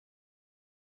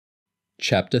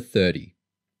Chapter 30.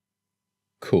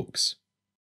 Cooks.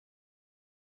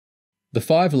 The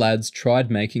five lads tried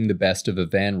making the best of a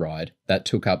van ride that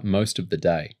took up most of the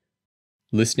day,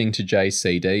 listening to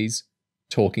JCDs,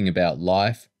 talking about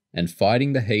life, and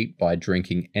fighting the heat by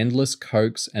drinking endless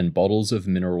Cokes and bottles of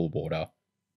mineral water.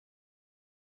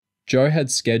 Joe had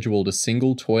scheduled a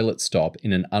single toilet stop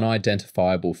in an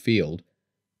unidentifiable field,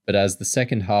 but as the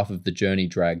second half of the journey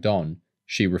dragged on,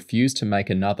 she refused to make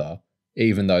another,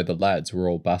 even though the lads were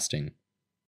all busting.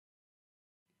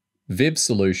 Viv's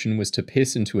solution was to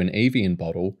piss into an Evian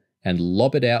bottle and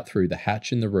lob it out through the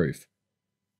hatch in the roof.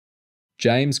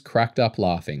 James cracked up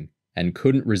laughing and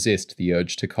couldn't resist the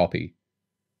urge to copy.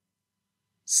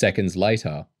 Seconds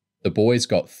later, the boys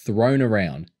got thrown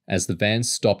around as the van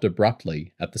stopped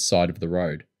abruptly at the side of the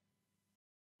road.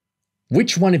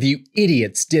 "Which one of you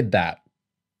idiots did that?"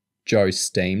 Joe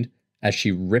steamed as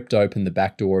she ripped open the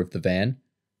back door of the van.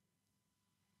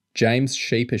 James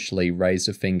sheepishly raised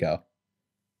a finger.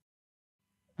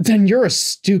 "Then you're a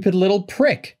stupid little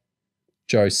prick,"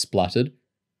 Joe spluttered.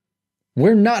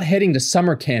 "We're not heading to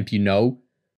summer camp, you know.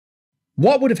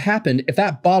 What would have happened if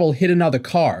that bottle hit another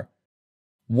car?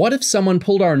 What if someone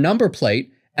pulled our number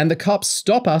plate and the cops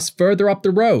stop us further up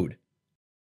the road?"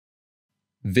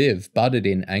 Viv butted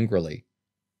in angrily.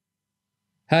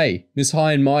 "Hey, Miss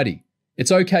High and Mighty,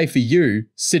 it's okay for you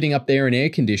sitting up there in air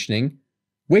conditioning.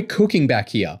 We're cooking back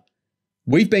here.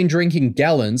 We've been drinking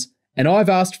gallons, and I've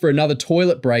asked for another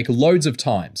toilet break loads of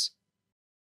times."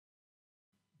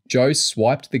 Joe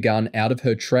swiped the gun out of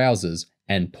her trousers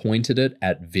and pointed it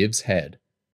at Viv's head.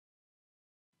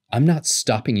 "I'm not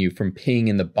stopping you from peeing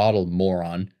in the bottle,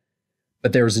 moron,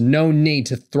 but there is no need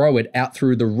to throw it out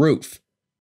through the roof.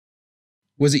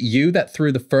 Was it you that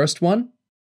threw the first one?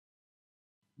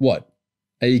 What,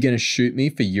 are you going to shoot me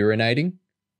for urinating?"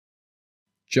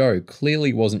 Joe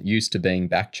clearly wasn't used to being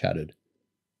back-chatted.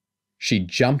 She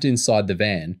jumped inside the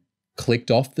van, clicked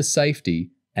off the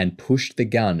safety, and pushed the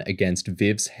gun against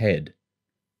Viv's head.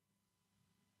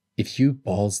 "If you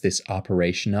balls this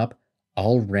operation up,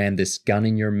 I'll ram this gun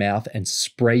in your mouth and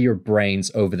spray your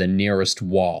brains over the nearest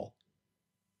wall."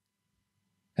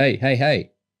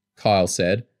 Hey, Kyle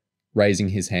said, raising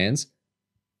his hands.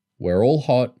 "We're all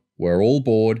hot, we're all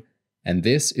bored, and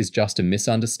this is just a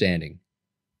misunderstanding.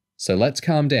 So let's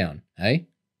calm down, eh?"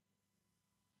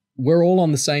 "We're all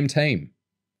on the same team,"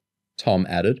 Tom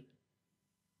added.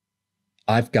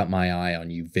 "I've got my eye on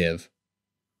you, Viv,"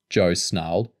 Joe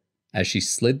snarled as she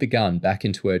slid the gun back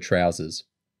into her trousers.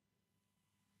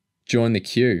 "Join the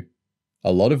queue.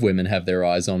 A lot of women have their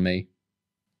eyes on me,"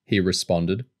 he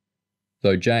responded,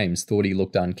 though James thought he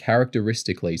looked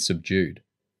uncharacteristically subdued.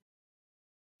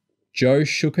 Joe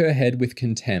shook her head with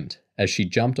contempt as she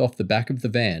jumped off the back of the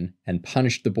van and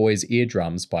punished the boys'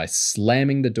 eardrums by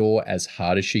slamming the door as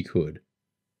hard as she could.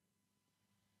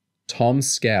 Tom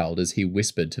scowled as he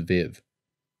whispered to Viv,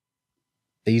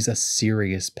 "These are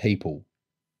serious people.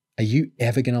 Are you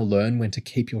ever going to learn when to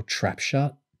keep your trap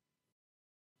shut?"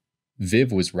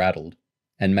 Viv was rattled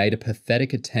and made a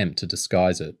pathetic attempt to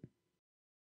disguise it.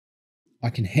 "I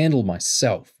can handle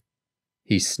myself,"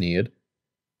 he sneered,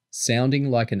 sounding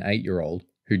like an 8-year-old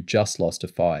who'd just lost a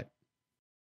fight.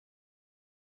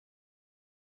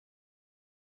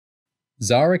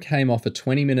 Zara came off a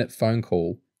 20-minute phone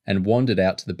call and wandered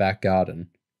out to the back garden.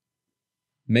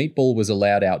 Meatball was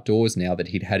allowed outdoors now that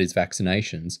he'd had his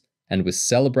vaccinations and was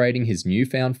celebrating his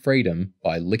newfound freedom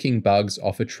by licking bugs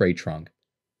off a tree trunk.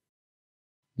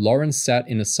 Lauren sat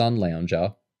in a sun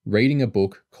lounger, reading a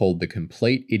book called The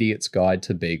Complete Idiot's Guide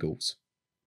to Beagles.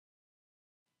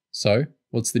 "So,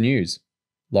 what's the news?"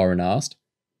 Lauren asked.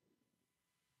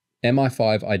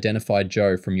 "MI5 identified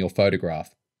Joe from your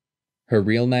photograph. Her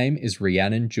real name is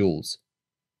Rhiannon Jules.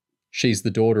 She's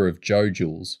the daughter of Joe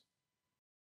Jules."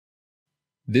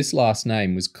 This last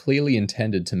name was clearly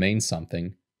intended to mean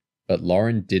something, but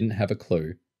Lauren didn't have a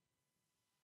clue.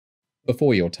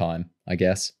 "Before your time, I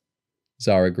guess,"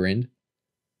 Zara grinned.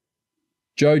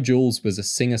 Joe Jules was a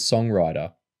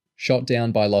singer-songwriter, shot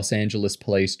down by Los Angeles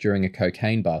police during a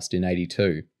cocaine bust in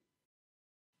 '82.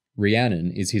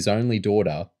 Rhiannon is his only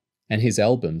daughter, and his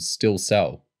albums still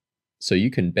sell, so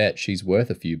you can bet she's worth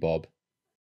a few bob.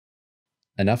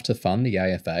 "Enough to fund the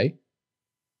AFA?"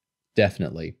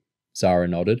 "Definitely," Zara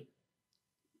nodded.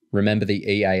 "Remember the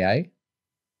EAA?"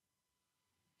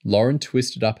 Lauren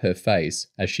twisted up her face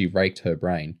as she raked her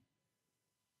brain.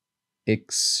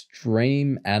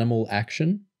 "Extreme Animal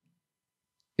Action?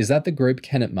 Is that the group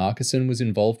Kenneth Markison was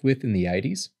involved with in the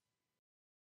 80s?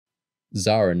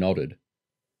 Zara nodded.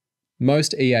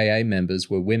 Most EAA members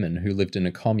were women who lived in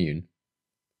a commune.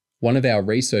 One of our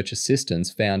research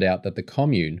assistants found out that the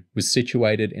commune was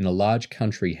situated in a large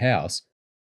country house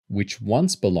which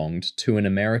once belonged to an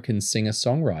American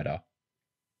singer-songwriter.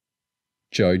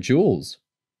 Joe Jules.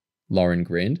 Lauren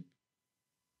grinned.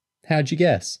 How'd you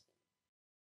guess?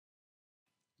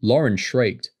 Lauren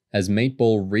shrieked as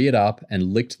Meatball reared up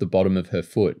and licked the bottom of her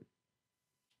foot.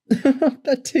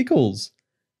 That tickles,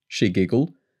 she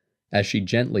giggled as she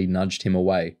gently nudged him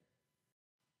away.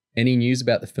 Any news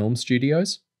about the film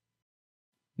studios?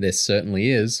 There certainly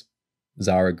is,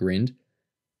 Zara grinned.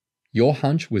 Your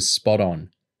hunch was spot on.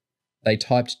 They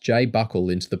typed Jay Buckle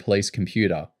into the police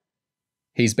computer.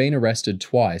 He's been arrested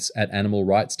twice at animal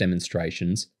rights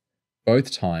demonstrations,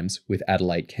 both times with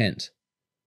Adelaide Kent.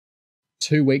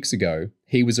 2 weeks ago,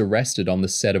 he was arrested on the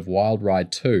set of Wild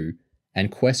Ride 2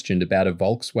 and questioned about a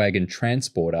Volkswagen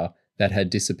transporter that had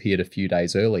disappeared a few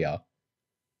days earlier.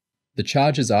 The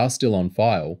charges are still on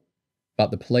file,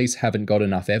 but the police haven't got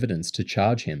enough evidence to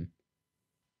charge him.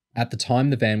 At the time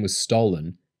the van was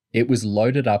stolen, it was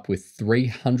loaded up with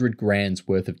 300 grand's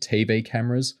worth of TV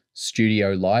cameras,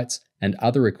 studio lights, and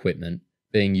other equipment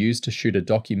being used to shoot a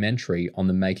documentary on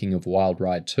the making of Wild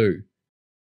Ride 2.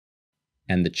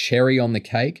 And the cherry on the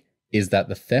cake is that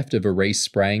the theft of a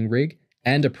re-spraying rig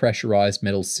and a pressurized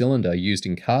metal cylinder used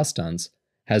in car stunts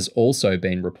has also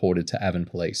been reported to Avon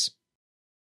Police.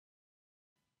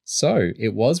 So,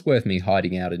 it was worth me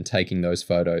hiding out and taking those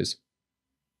photos.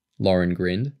 Lauren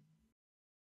grinned.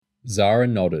 Zara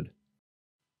nodded.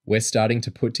 We're starting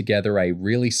to put together a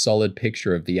really solid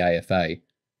picture of the AFA.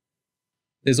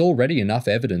 There's already enough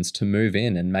evidence to move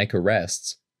in and make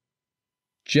arrests.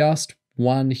 Just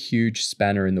one huge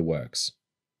spanner in the works.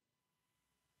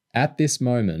 At this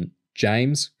moment,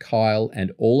 James, Kyle,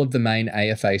 and all of the main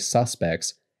AFA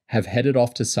suspects have headed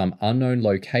off to some unknown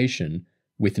location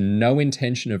with no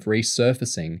intention of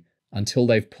resurfacing until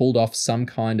they've pulled off some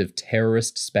kind of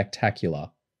terrorist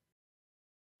spectacular.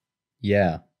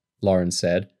 Yeah, Lauren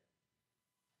said.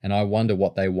 And I wonder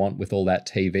what they want with all that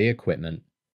TV equipment.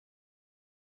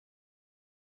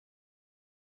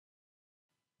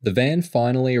 The van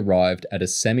finally arrived at a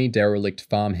semi-derelict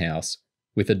farmhouse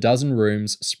with a dozen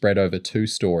rooms spread over 2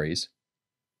 stories.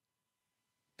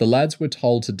 The lads were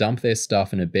told to dump their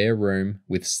stuff in a bare room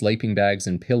with sleeping bags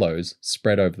and pillows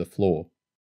spread over the floor.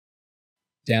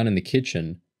 Down in the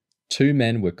kitchen, 2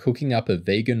 men were cooking up a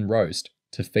vegan roast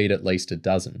to feed at least a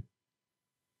dozen.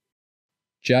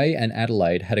 Jay and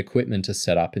Adelaide had equipment to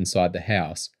set up inside the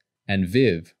house, and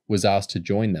Viv was asked to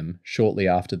join them shortly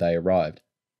after they arrived.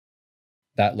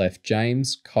 That left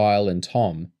James, Kyle, and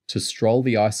Tom to stroll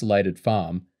the isolated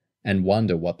farm and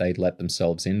wonder what they'd let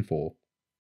themselves in for.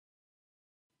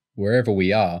 Wherever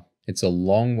we are, it's a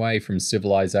long way from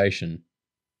civilization,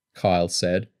 Kyle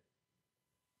said.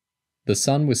 The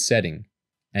sun was setting,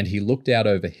 and he looked out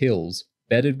over hills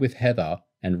bedded with heather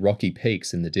and rocky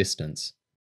peaks in the distance.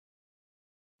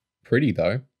 Pretty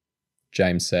though,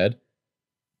 James said.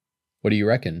 What do you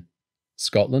reckon?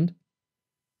 Scotland?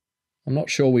 I'm not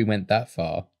sure we went that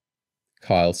far,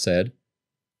 Kyle said.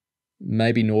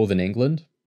 Maybe Northern England?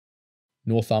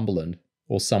 Northumberland,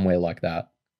 or somewhere like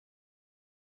that.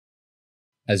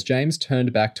 As James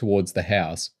turned back towards the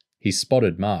house, he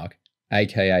spotted Mark,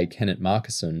 aka Kenneth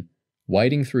Markison,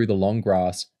 wading through the long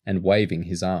grass and waving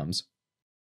his arms.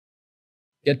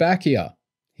 Get back here,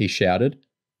 he shouted.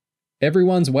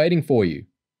 Everyone's waiting for you.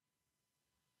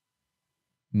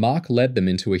 Mark led them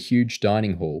into a huge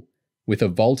dining hall with a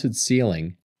vaulted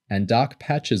ceiling and dark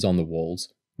patches on the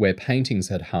walls where paintings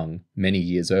had hung many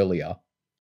years earlier.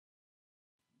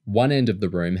 One end of the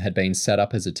room had been set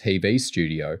up as a TV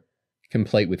studio,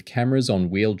 complete with cameras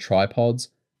on wheeled tripods,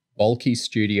 bulky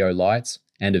studio lights,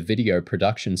 and a video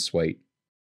production suite.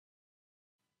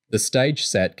 The stage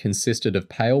set consisted of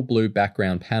pale blue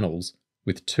background panels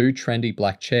with 2 trendy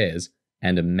black chairs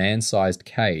and a man-sized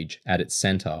cage at its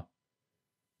centre.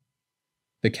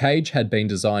 The cage had been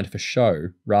designed for show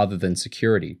rather than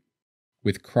security,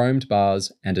 with chromed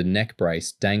bars and a neck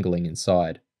brace dangling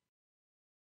inside.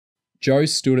 Jo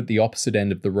stood at the opposite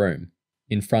end of the room,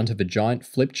 in front of a giant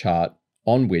flip chart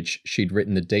on which she'd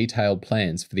written the detailed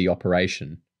plans for the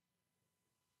operation.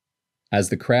 As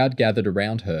the crowd gathered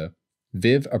around her,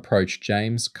 Viv approached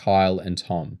James, Kyle, and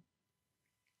Tom.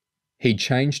 He'd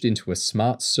changed into a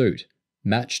smart suit,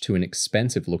 matched to an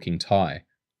expensive-looking tie.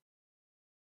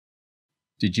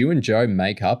 Did you and Jo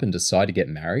make up and decide to get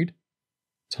married?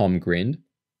 Tom grinned.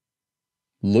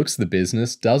 Looks the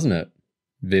business, doesn't it?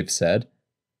 Viv said.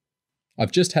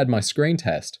 I've just had my screen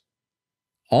test.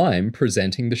 I'm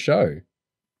presenting the show.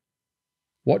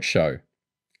 What show?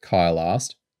 Kyle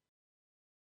asked.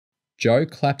 Jo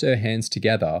clapped her hands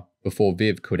together before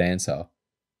Viv could answer.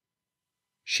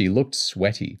 She looked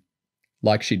sweaty,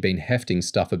 like she'd been hefting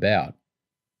stuff about,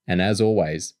 and as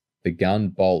always, the gun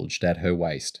bulged at her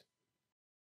waist.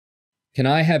 "Can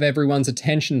I have everyone's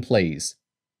attention, please?"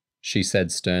 she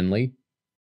said sternly.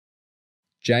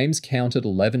 James counted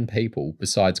 11 people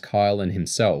besides Kyle and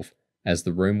himself as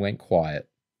the room went quiet.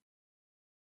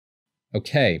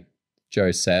 "Okay,"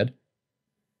 Joe said.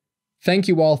 "Thank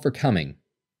you all for coming.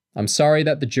 I'm sorry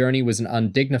that the journey was an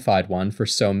undignified one for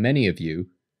so many of you,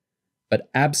 but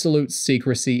absolute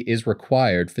secrecy is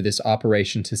required for this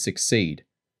operation to succeed.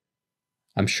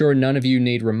 I'm sure none of you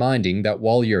need reminding that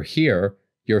while you're here,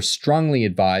 you're strongly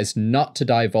advised not to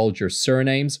divulge your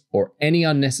surnames or any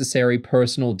unnecessary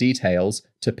personal details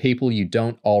to people you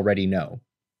don't already know."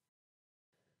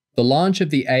 The launch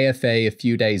of the AFA a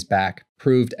few days back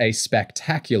proved a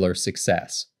spectacular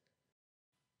success.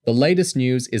 The latest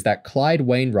news is that Clyde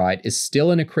Wainwright is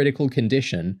still in a critical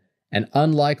condition and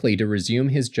unlikely to resume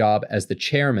his job as the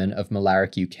chairman of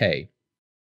Malaric UK.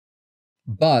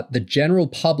 But the general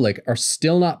public are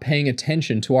still not paying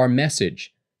attention to our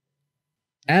message.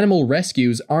 Animal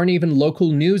rescues aren't even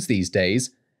local news these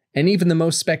days, and even the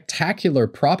most spectacular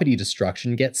property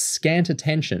destruction gets scant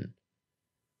attention.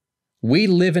 We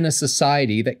live in a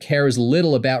society that cares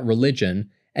little about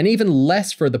religion, and even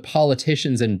less for the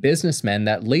politicians and businessmen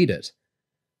that lead it.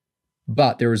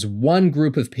 But there is one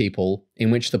group of people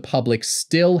in which the public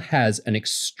still has an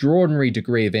extraordinary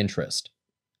degree of interest: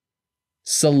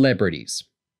 celebrities.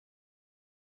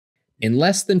 In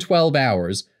less than 12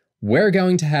 hours, we're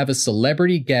going to have a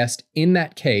celebrity guest in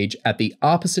that cage at the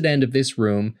opposite end of this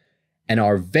room, and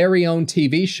our very own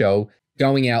TV show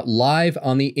going out live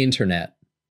on the internet.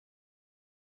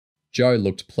 Jo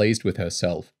looked pleased with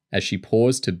herself as she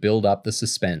paused to build up the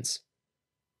suspense.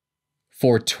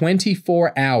 For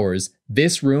 24 hours,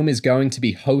 this room is going to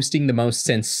be hosting the most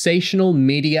sensational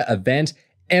media event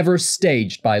ever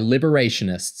staged by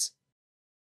liberationists.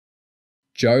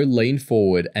 Jo leaned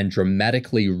forward and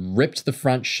dramatically ripped the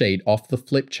front sheet off the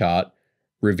flip chart,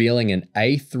 revealing an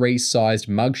A3-sized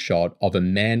mugshot of a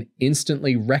man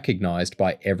instantly recognized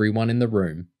by everyone in the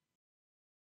room.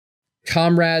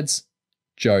 "Comrades,"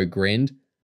 Jo grinned,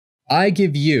 "I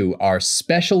give you our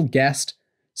special guest,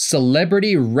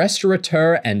 celebrity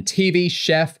restaurateur and TV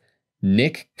chef,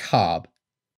 Nick Cobb."